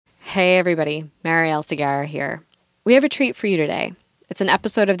Hey everybody, Marielle Segarra here. We have a treat for you today. It's an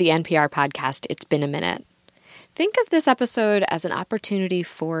episode of the NPR podcast, It's Been a Minute. Think of this episode as an opportunity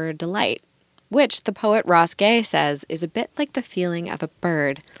for delight, which the poet Ross Gay says is a bit like the feeling of a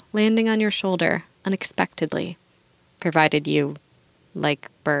bird landing on your shoulder unexpectedly, provided you like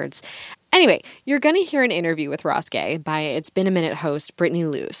birds. Anyway, you're going to hear an interview with Ross Gay by It's Been a Minute host Brittany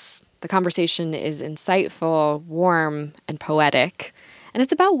Luce. The conversation is insightful, warm, and poetic, and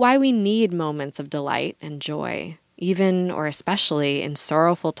it's about why we need moments of delight and joy, even or especially in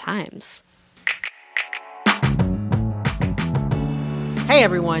sorrowful times. Hey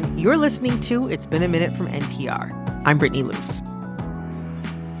everyone, you're listening to It's Been a Minute from NPR. I'm Brittany Luce.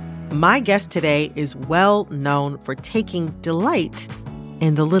 My guest today is well known for taking delight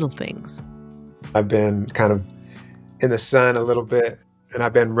in the little things. I've been kind of in the sun a little bit, and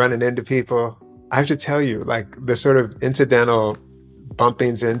I've been running into people. I have to tell you, like, the sort of incidental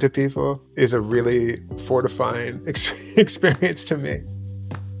bumpings into people is a really fortifying experience to me.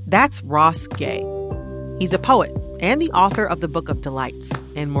 That's Ross Gay. He's a poet and the author of the Book of Delights,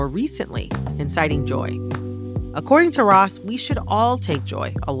 and more recently, Inciting Joy. According to Ross, we should all take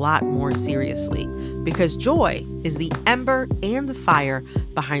joy a lot more seriously because joy is the ember and the fire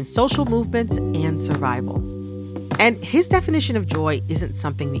behind social movements and survival. And his definition of joy isn't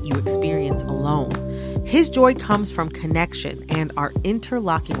something that you experience alone. His joy comes from connection and our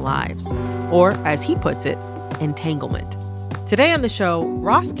interlocking lives, or as he puts it, entanglement. Today on the show,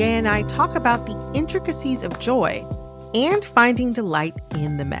 Ross Gay and I talk about the intricacies of joy and finding delight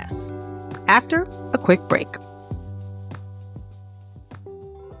in the mess. After a quick break.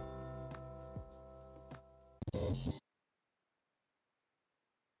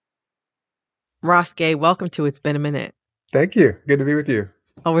 Ross Gay, welcome to It's Been a Minute. Thank you. Good to be with you.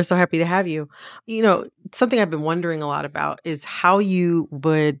 Oh, we're so happy to have you. You know, something I've been wondering a lot about is how you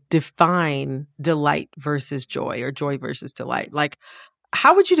would define delight versus joy or joy versus delight. Like,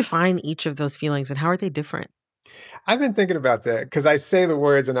 how would you define each of those feelings and how are they different? I've been thinking about that because I say the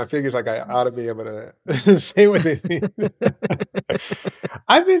words and I figure like I ought to be able to say what they mean.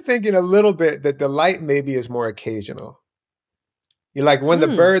 I've been thinking a little bit that delight maybe is more occasional. You like when the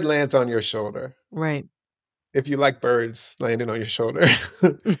bird lands on your shoulder. Right. If you like birds landing on your shoulder,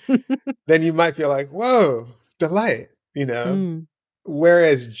 then you might feel like, whoa, delight, you know?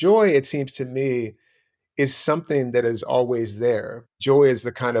 Whereas joy, it seems to me, is something that is always there. Joy is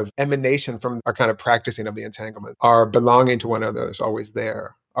the kind of emanation from our kind of practicing of the entanglement. Our belonging to one another is always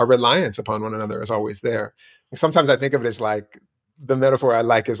there. Our reliance upon one another is always there. Sometimes I think of it as like, the metaphor I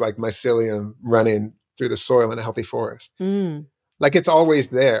like is like mycelium running through the soil in a healthy forest. Like it's always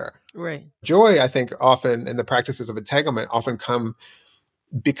there. Right. Joy, I think, often in the practices of entanglement often come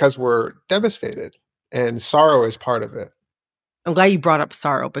because we're devastated, and sorrow is part of it. I'm glad you brought up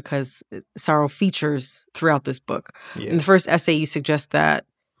sorrow because sorrow features throughout this book. Yeah. In the first essay, you suggest that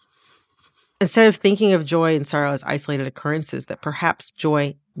instead of thinking of joy and sorrow as isolated occurrences, that perhaps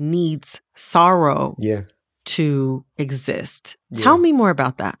joy needs sorrow to exist. Yeah. Tell me more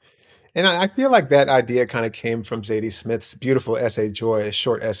about that. And I feel like that idea kind of came from Zadie Smith's beautiful essay, Joy, a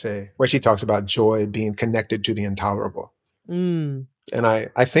short essay, where she talks about joy being connected to the intolerable. And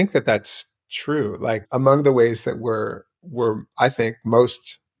I think that that's true. Like among the ways that we're, I think,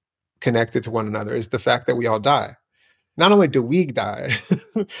 most connected to one another is the fact that we all die. Not only do we die,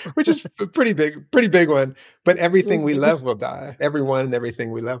 which is a pretty big one, but everything we love will die. Everyone and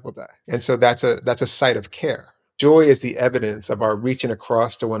everything we love will die. And so that's a site of care. Joy is the evidence of our reaching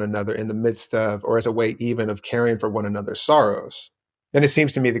across to one another in the midst of, or as a way even of caring for one another's sorrows. And it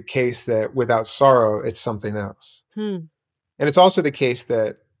seems to me the case that without sorrow, it's something else. And it's also the case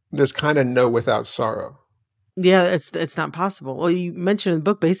that there's kind of no without sorrow. Yeah, it's not possible. Well, you mentioned in the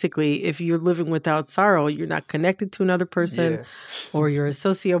book, basically, if you're living without sorrow, you're not connected to another person or you're a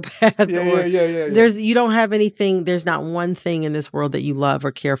sociopath. You don't have anything. There's not one thing in this world that you love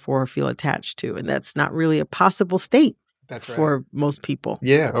or care for or feel attached to. And that's not really a possible state for most people.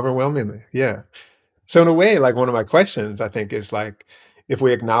 Yeah, overwhelmingly. Yeah. So in a way, like one of my questions, I think, is like, if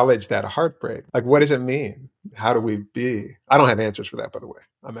we acknowledge that heartbreak, like, what does it mean? How do we be? I don't have answers for that, by the way.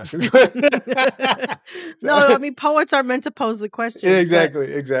 I'm asking. No, I mean, poets are meant to pose the question. Yeah, exactly.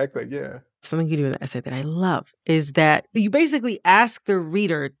 Yeah. Something you do in the essay that I love is that you basically ask the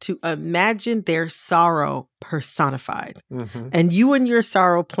reader to imagine their sorrow personified. And you and your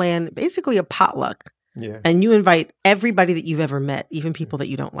sorrow plan basically a potluck. Yeah. And you invite everybody that you've ever met, even people that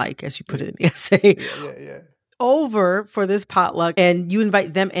you don't like, as you put it in the essay. Over for this potluck, and you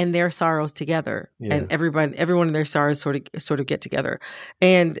invite them and their sorrows together, and everyone in their sorrows sort of get together.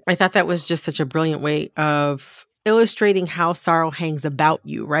 And I thought that was just such a brilliant way of illustrating how sorrow hangs about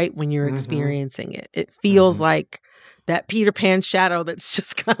you, right? When you're experiencing it. It feels like that Peter Pan shadow that's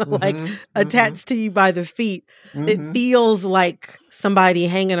just kind of like attached to you by the feet. It feels like somebody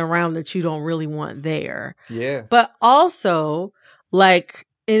hanging around that you don't really want there. Yeah. But also, like,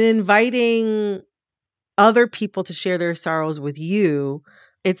 in inviting other people to share their sorrows with you,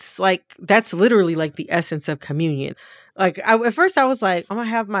 it's like, that's literally like the essence of communion. Like, at first I was like, I'm going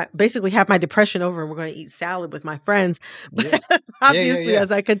to basically have my depression over and we're going to eat salad with my friends. But obviously,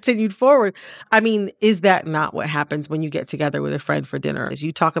 as I continued forward, I mean, is that not what happens when you get together with a friend for dinner? Is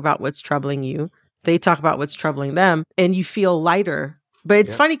you talk about what's troubling you, they talk about what's troubling them, and you feel lighter. But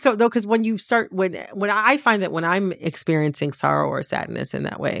it's funny though, because when you start, when I find that when I'm experiencing sorrow or sadness in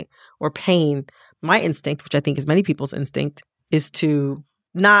that way, or pain, my instinct, which I think is many people's instinct, is to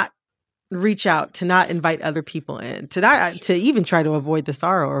not reach out, to not invite other people in, to even try to avoid the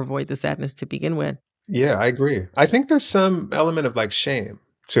sorrow or avoid the sadness to begin with. Yeah, I agree. I think there's some element of like shame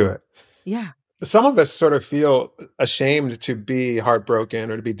to it. Yeah. Some of us sort of feel ashamed to be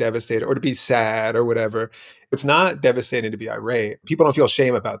heartbroken or to be devastated or to be sad or whatever. It's not devastating to be irate. People don't feel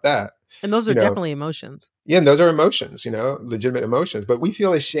shame about that. And those are definitely emotions. Yeah, and those are emotions, legitimate emotions. But we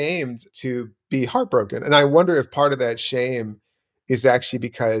feel ashamed to be heartbroken. And I wonder if part of that shame is actually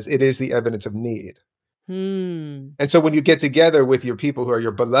because it is the evidence of need. And so when you get together with your people who are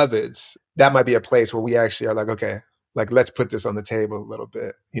your beloveds, that might be a place where we actually are like, okay, like, let's put this on the table a little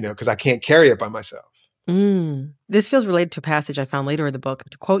bit, because I can't carry it by myself. This feels related to a passage I found later in the book.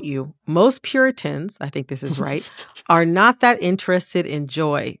 To quote you, most Puritans, I think this is right, are not that interested in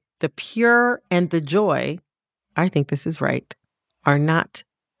joy. The pure and the joy, I think this is right, are not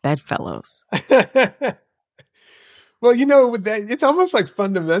bedfellows. Well, it's almost like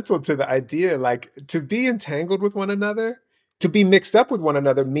fundamental to the idea, like to be entangled with one another, to be mixed up with one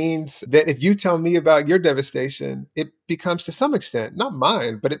another means that if you tell me about your devastation, it becomes to some extent, not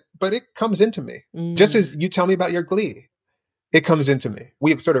mine, but it comes into me. Just as you tell me about your glee, it comes into me.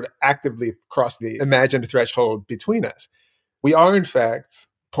 We have sort of actively crossed the imagined threshold between us. We are, in fact,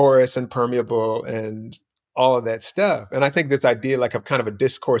 porous and permeable and all of that stuff. And I think this idea like of kind of a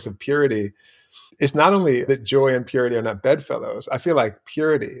discourse of purity, it's not only that joy and purity are not bedfellows. I feel like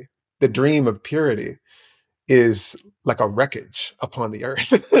purity, the dream of purity, is like a wreckage upon the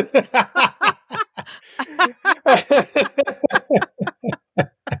earth.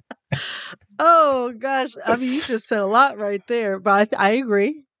 Oh, gosh. I mean, you just said a lot right there, but I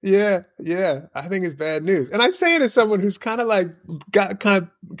agree. Yeah. I think it's bad news. And I say it as someone who's kind of like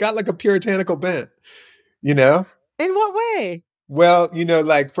got like a puritanical bent, In what way? Well,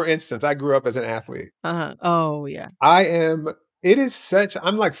 like for instance, I grew up as an athlete. Oh, yeah. I'm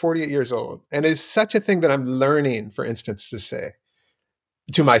like 48 years old, and it's such a thing that I'm learning, for instance, to say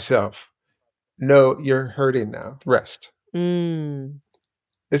to myself, no, you're hurting now, rest.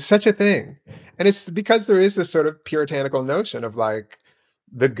 It's such a thing. And it's because there is this sort of puritanical notion of like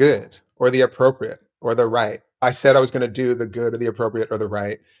the good or the appropriate or the right. I said I was going to do the good or the appropriate or the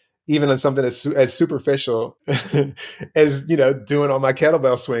right, even on something as superficial as, doing all my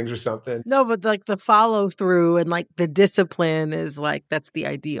kettlebell swings or something. No, but like the follow through and like the discipline is like, that's the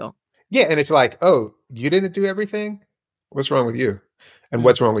ideal. Yeah. And it's like, oh, you didn't do everything? What's wrong with you? And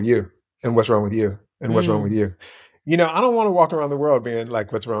what's wrong with you? And what's wrong with you? And what's wrong with you? I don't want to walk around the world being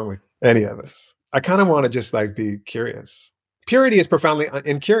like, what's wrong with any of us? I kind of want to just like be curious. Purity is profoundly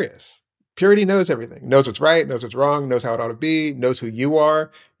incurious. Purity knows everything, knows what's right, knows what's wrong, knows how it ought to be, knows who you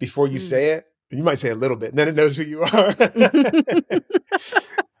are before you say it. You might say a little bit, and then it knows who you are.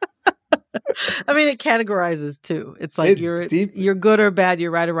 I mean, it categorizes too. It's like you're good or bad,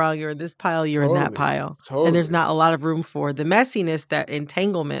 you're right or wrong, you're in this pile, you're in that pile. Totally. And there's not a lot of room for the messiness that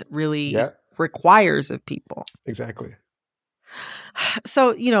entanglement really requires of people. Exactly.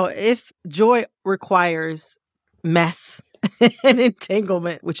 So, if joy requires mess and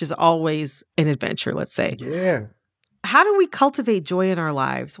entanglement, which is always an adventure, let's say. Yeah. How do we cultivate joy in our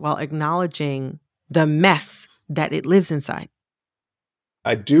lives while acknowledging the mess that it lives inside?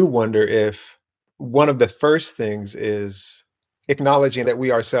 I do wonder if one of the first things is acknowledging that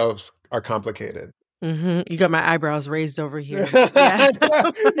we ourselves are complicated. You got my eyebrows raised over here.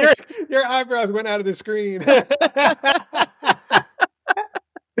 Your eyebrows went out of the screen.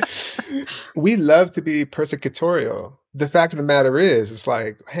 We love to be persecutorial. The fact of the matter is, it's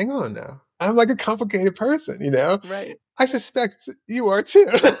like, hang on now. I'm like a complicated person, Right. I suspect you are too.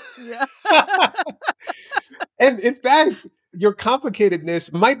 Yeah. And in fact, your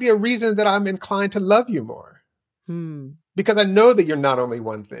complicatedness might be a reason that I'm inclined to love you more. Because I know that you're not only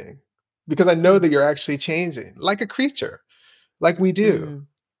one thing. Because I know that you're actually changing like a creature, like we do.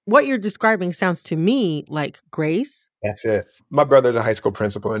 what you're describing sounds to me like grace. That's it. My brother's a high school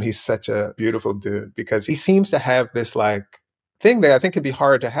principal, and he's such a beautiful dude because he seems to have this like thing that I think can be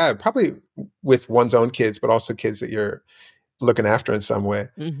hard to have, probably with one's own kids, but also kids that you're looking after in some way.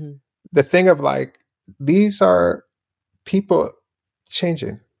 Mm-hmm. The thing of like, these are people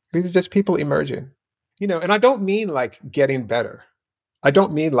changing. These are just people emerging, you know, and I don't mean like getting better. I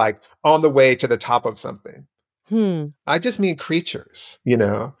don't mean like on the way to the top of something. I just mean creatures, you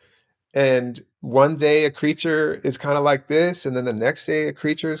know, and one day a creature is kind of like this. And then the next day a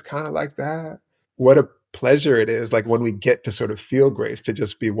creature is kind of like that. What a pleasure it is. Like when we get to sort of feel grace, to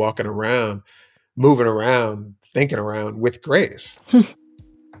just be walking around, moving around, thinking around with grace.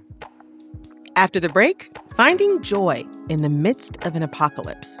 After the break, finding joy in the midst of an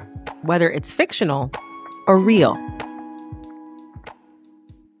apocalypse, whether it's fictional or real.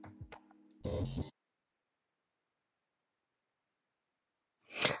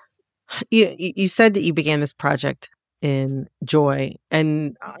 You said that you began this project in joy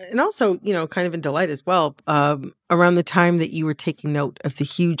and also, you know, kind of in delight as well, around the time that you were taking note of the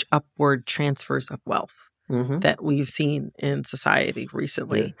huge upward transfers of wealth that we've seen in society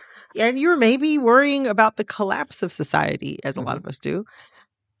recently. Yeah. And you're maybe worrying about the collapse of society, as a lot of us do.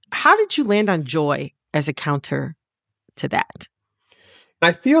 How did you land on joy as a counter to that?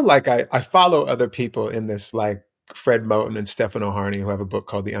 I feel like I follow other people in this, like Fred Moten and Stefano Harney, who have a book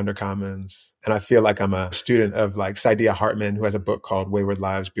called The Undercommons. And I feel like I'm a student of like Saidiya Hartman, who has a book called Wayward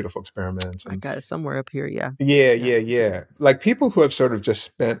Lives, Beautiful Experiments. And I got it somewhere up here, yeah. Yeah. Like people who have sort of just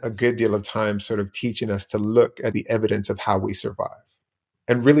spent a good deal of time sort of teaching us to look at the evidence of how we survive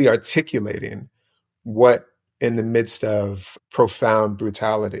and really articulating what, in the midst of profound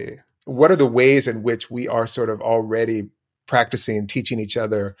brutality, what are the ways in which we are sort of already practicing, teaching each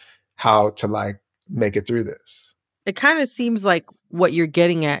other how to like make it through this. It kind of seems like what you're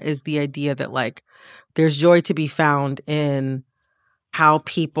getting at is the idea that like there's joy to be found in how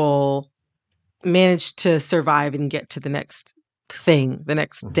people manage to survive and get to the next thing, the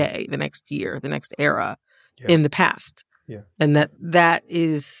next day, the next year, the next era in the past. Yeah. And that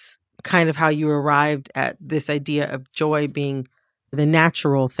is kind of how you arrived at this idea of joy being the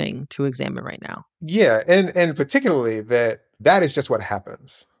natural thing to examine right now. Yeah. And particularly that is just what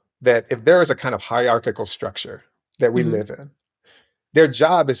happens. That if there is a kind of hierarchical structure that we live in, their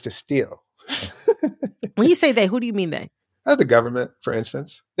job is to steal. When you say they, who do you mean they? The government, for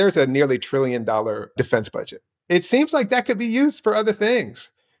instance. There's a nearly $1 trillion defense budget. It seems like that could be used for other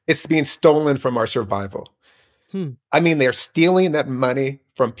things. It's being stolen from our survival. I mean, they're stealing that money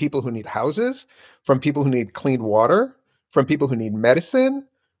from people who need houses, from people who need clean water, from people who need medicine,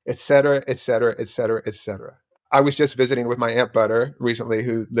 et cetera, et cetera, et cetera, et cetera. I was just visiting with my Aunt Butter recently,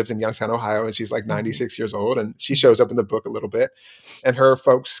 who lives in Youngstown, Ohio, and she's like 96 years old, and she shows up in the book a little bit. And her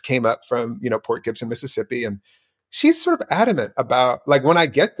folks came up from, you know, Port Gibson, Mississippi, and she's sort of adamant about, like, when I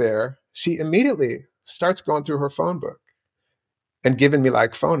get there, she immediately starts going through her phone book and giving me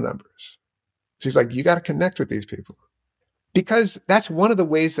like phone numbers. She's like, you got to connect with these people. Because that's one of the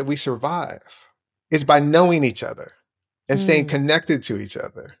ways that we survive, is by knowing each other and staying connected to each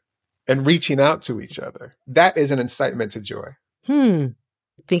other and reaching out to each other. That is an incitement to joy.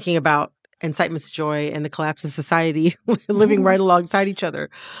 Thinking about incitements to joy and the collapse of society living right alongside each other.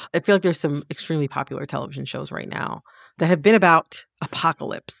 I feel like there's some extremely popular television shows right now that have been about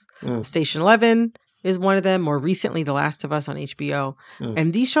apocalypse. Station 11 is one of them. More recently, The Last of Us on HBO.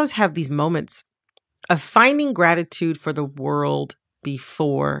 And these shows have these moments of finding gratitude for the world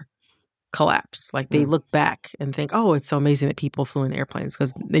before collapse. Like they look back and think, oh, it's so amazing that people flew in airplanes,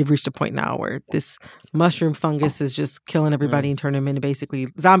 because they've reached a point now where this mushroom fungus is just killing everybody and turning them into basically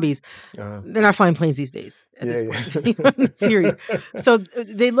zombies. They're not flying planes these days at this point in the series. So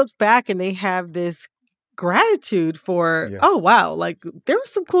they look back and they have this gratitude for, oh, wow, like there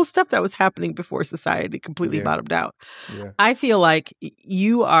was some cool stuff that was happening before society completely bottomed out. I feel like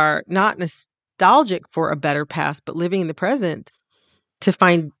you are not nostalgic for a better past, but living in the present to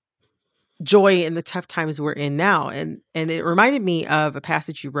find joy in the tough times we're in now. And it reminded me of a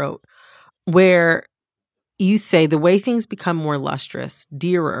passage you wrote where you say, the way things become more lustrous,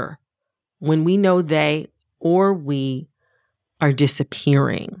 dearer, when we know they or we are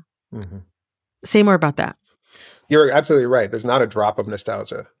disappearing. Say more about that. You're absolutely right. There's not a drop of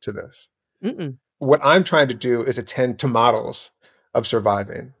nostalgia to this. What I'm trying to do is attend to models of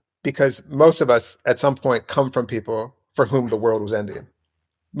surviving, because most of us at some point come from people for whom the world was ending.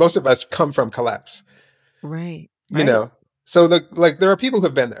 Most of us come from collapse. Right. You know, so there are people who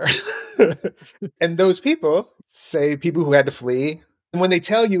have been there. And those people, say people who had to flee, and when they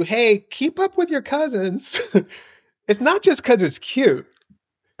tell you, hey, keep up with your cousins, it's not just because it's cute.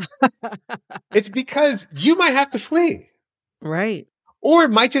 It's because you might have to flee. Right. Or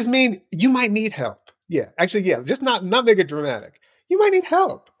it might just mean you might need help. Yeah. Actually, yeah. Just not make it dramatic. You might need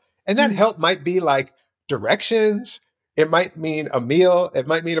help. And that help might be like directions. It might mean a meal. It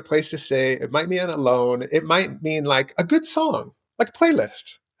might mean a place to stay. It might mean alone. It might mean like a good song, like a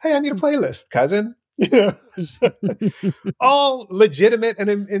playlist. Hey, I need a playlist, cousin. You know, all legitimate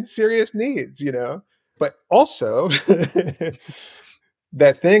and serious needs, you know, but also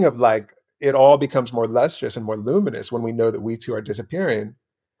that thing of like, it all becomes more lustrous and more luminous when we know that we two are disappearing.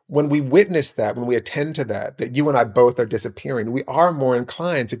 When we witness that, when we attend to that you and I both are disappearing, we are more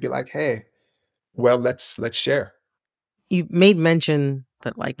inclined to be like, hey, well, let's share. You've made mention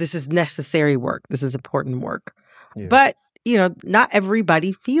that like, this is necessary work. This is important work. Yeah. But, you know, not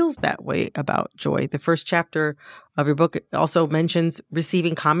everybody feels that way about joy. The first chapter of your book also mentions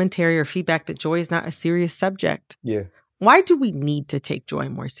receiving commentary or feedback that joy is not a serious subject. Yeah. Why do we need to take joy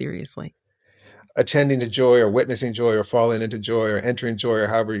more seriously? Attending to joy or witnessing joy or falling into joy or entering joy or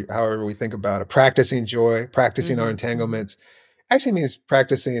however we think about it, practicing joy, practicing our entanglements, actually means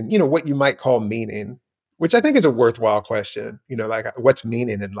practicing, you know, what you might call meaning, which I think is a worthwhile question, you know, like what's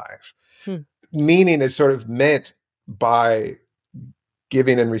meaning in life? Meaning is sort of meant by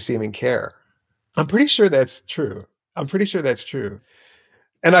giving and receiving care. I'm pretty sure that's true.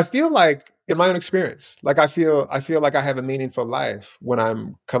 And I feel like in my own experience, like I feel like I have a meaningful life when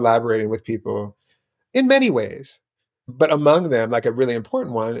I'm collaborating with people in many ways. But among them, like a really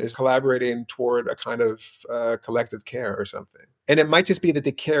important one is collaborating toward a kind of collective care or something. And it might just be that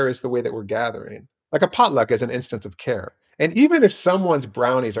the care is the way that we're gathering. Like a potluck is an instance of care. And even if someone's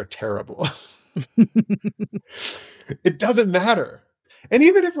brownies are terrible, it doesn't matter. And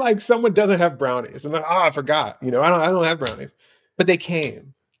even if like someone doesn't have brownies and like, I forgot, you know, I don't have brownies, but they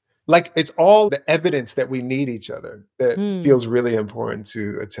came. Like it's all the evidence that we need each other that feels really important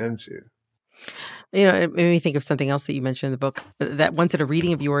to attend to. You know, it made me think of something else that you mentioned in the book. That once at a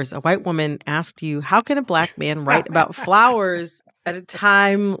reading of yours, a white woman asked you, how can a Black man write about flowers at a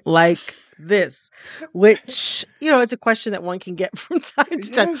time like this? Which, you know, it's a question that one can get from time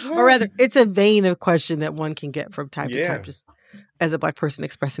to time. Sure. Or rather, it's a vein of question that one can get from time to time, just as a Black person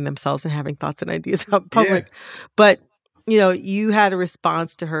expressing themselves and having thoughts and ideas out in public. Yeah. But, you know, you had a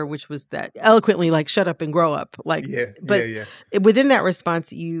response to her, which was that eloquently, like, shut up and grow up. Like, within that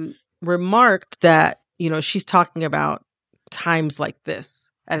response, you remarked that, you know, she's talking about times like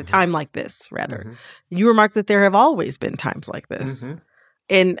this, at a time like this, rather. You remarked that there have always been times like this.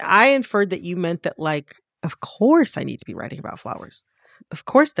 And I inferred that you meant that, like, of course I need to be writing about flowers. Of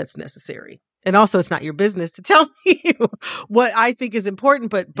course that's necessary. And also it's not your business to tell me what I think is important,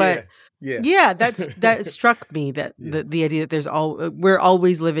 but that struck me, that the idea that we're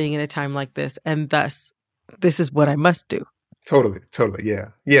always living in a time like this, and thus this is what I must do. Totally. Yeah.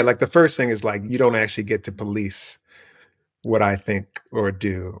 Yeah. Like the first thing is like, you don't actually get to police what I think or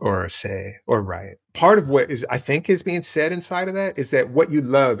do or say or write. Part of what I think is being said inside of that is that what you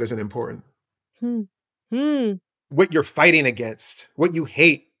love isn't important. What you're fighting against, what you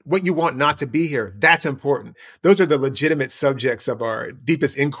hate, what you want not to be here, that's important. Those are the legitimate subjects of our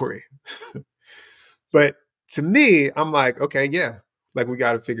deepest inquiry. But to me, I'm like, okay, yeah, like we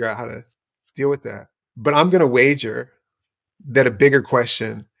got to figure out how to deal with that. But I'm going to wager that a bigger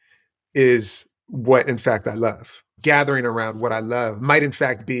question is what, in fact, I love. Gathering around what I love might, in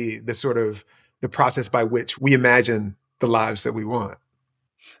fact, be the sort of the process by which we imagine the lives that we want.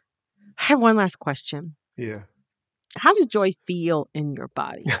 I have one last question. Yeah. How does joy feel in your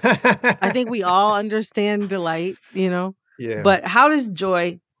body? I think we all understand delight, you know? Yeah. But how does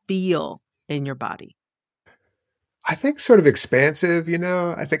joy feel in your body? I think sort of expansive, you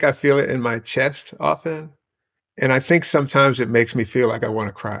know? I think I feel it in my chest often. And I think sometimes it makes me feel like I want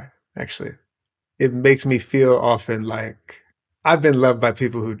to cry, actually. It makes me feel often like I've been loved by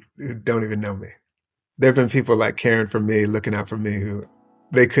people who don't even know me. There have been people like caring for me, looking out for me, who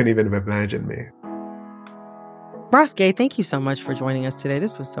they couldn't even have imagined me. Ross Gay, thank you so much for joining us today.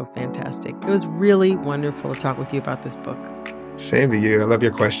 This was so fantastic. It was really wonderful to talk with you about this book. Same to you. I love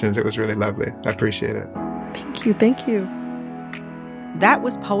your questions. It was really lovely. I appreciate it. Thank you. That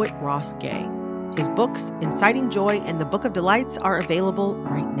was poet Ross Gay. His books, Inciting Joy and The Book of Delights, are available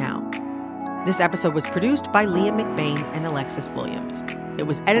right now. This episode was produced by Liam McBain and Alexis Williams. It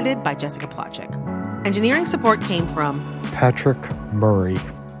was edited by Jessica Plotchik. Engineering support came from Patrick Murray.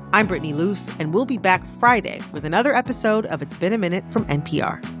 I'm Brittany Luce, and we'll be back Friday with another episode of It's Been a Minute from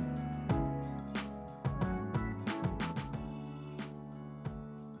NPR.